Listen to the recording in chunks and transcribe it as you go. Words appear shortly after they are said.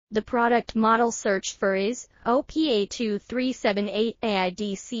The product model searched for is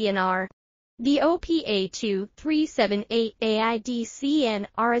OPA2378AIDCNR. The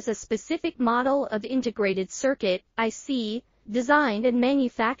OPA2378AIDCNR is a specific model of integrated circuit IC, designed and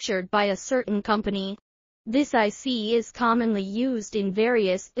manufactured by a certain company. This IC is commonly used in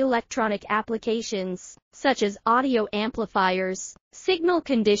various electronic applications, such as audio amplifiers, signal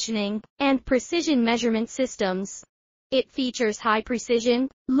conditioning, and precision measurement systems. It features high precision,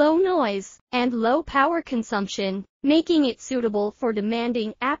 low noise, and low power consumption, making it suitable for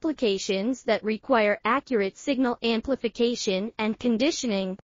demanding applications that require accurate signal amplification and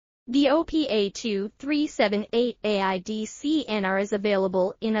conditioning. The OPA2378AIDCNR is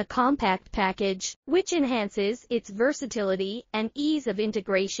available in a compact package, which enhances its versatility and ease of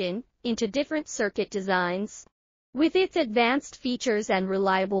integration into different circuit designs. With its advanced features and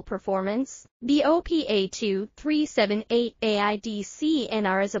reliable performance, the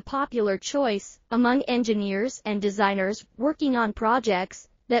OPA2378AIDCNR is a popular choice among engineers and designers working on projects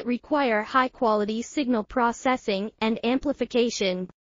that require high-quality signal processing and amplification.